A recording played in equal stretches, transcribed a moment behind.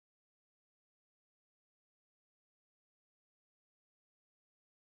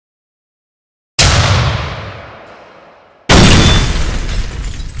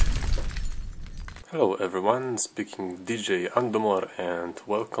Hello everyone, speaking DJAndomor and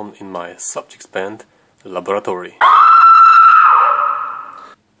welcome in my SoftXpand laboratory.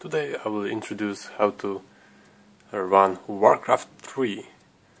 Today I will introduce how to run Warcraft 3,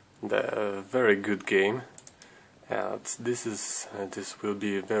 the very good game, and this will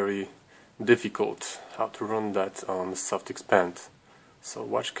be very difficult how to run that on SoftXpand, so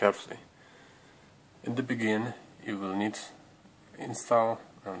watch carefully. In the beginning you will need install,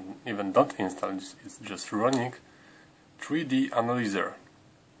 and even don't install, it's just running 3D analyzer.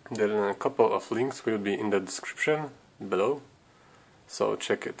 Then a couple of links will be in the description below, so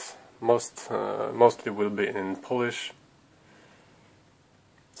check it. Mostly will be in Polish.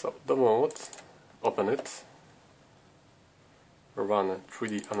 So download, open it, run a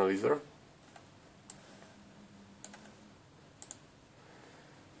 3D analyzer,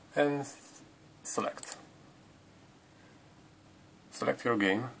 and select your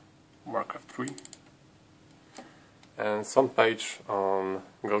game, Warcraft 3, and some page on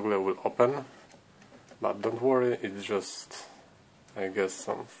Google will open, but don't worry, it's just, I guess,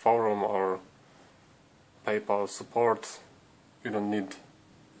 some forum or PayPal support. You don't need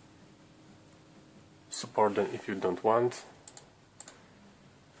support them if you don't want,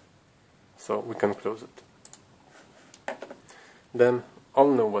 so we can close it. Then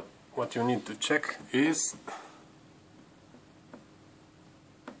only what you need to check is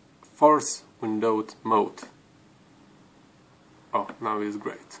force windowed mode. Oh, now it's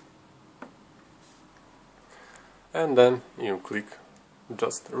great. And then you click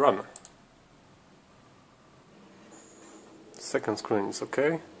just run. Second screen is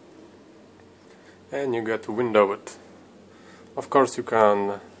okay. And you get window it. Of course you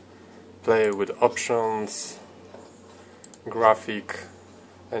can play with options, graphic,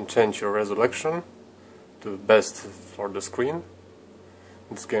 and change your resolution to best for the screen.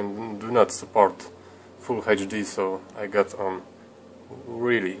 This game do not support full HD, so I got on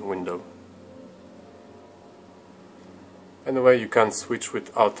really window. Anyway, you can switch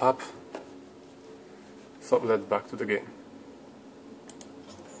with Alt-Tab. So let's back to the game.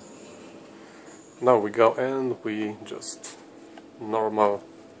 Now we go and we just normal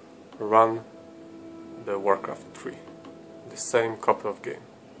run the Warcraft 3. The same copy of game.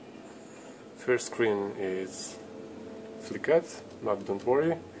 First screen is flickered, but don't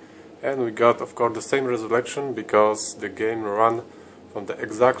worry. And we got, of course, the same resolution because the game ran from the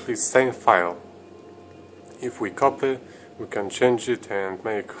exactly same file. If we copy, we can change it and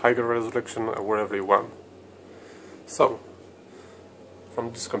make higher resolution wherever you want. So,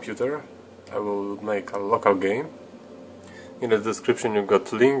 from this computer, I will make a local game. In the description you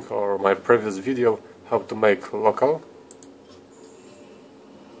got link or my previous video how to make local.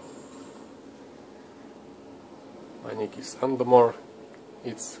 My nick is Andomor,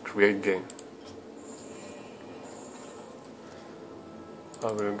 it's create game.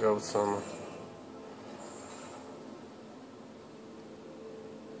 I will go some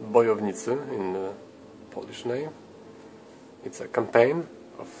Bojownicy in the Polish name. It's a campaign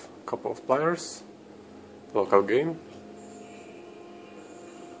of a couple of players, local game.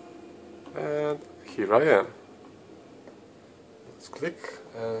 And here I am. Let's click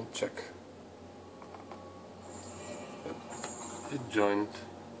and check. It joined.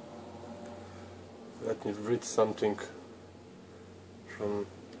 Let me read something from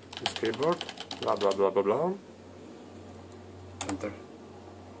this keyboard. Blah blah blah blah blah. Enter.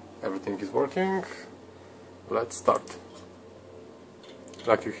 Everything is working. Let's start.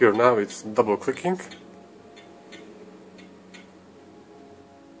 Like you hear now, it's double clicking.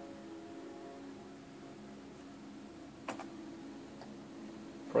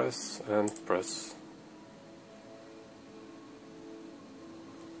 Press and press.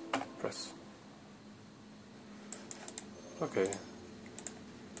 Press. Okay,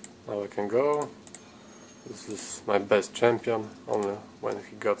 now I can go. This is my best champion, only when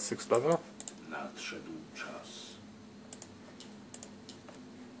he got 6th level. Nadszedł czas.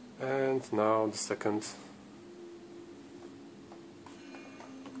 And now the second.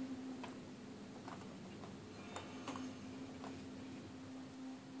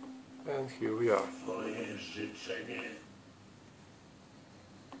 And here we are. Twoje życzenie.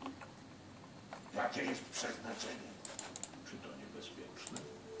 Jakie jest przeznaczenie? Czy to niebezpieczne?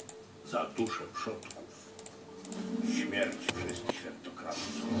 Za duszę przodków. Śmierć wszystkich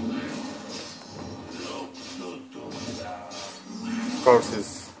świętokradców. Of course,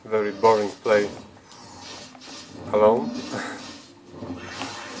 it's very boring play alone.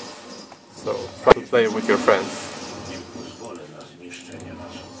 So try to play with your friends. Nie pozwolę na zniszczenie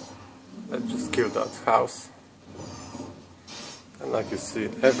naszych. Let's just kill that house. And like you see,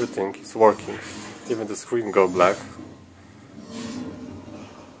 everything is working. Even the screen go black.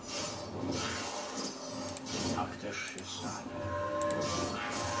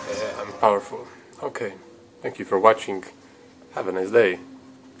 Yeah, I'm powerful. Okay, thank you for watching. Have a nice day.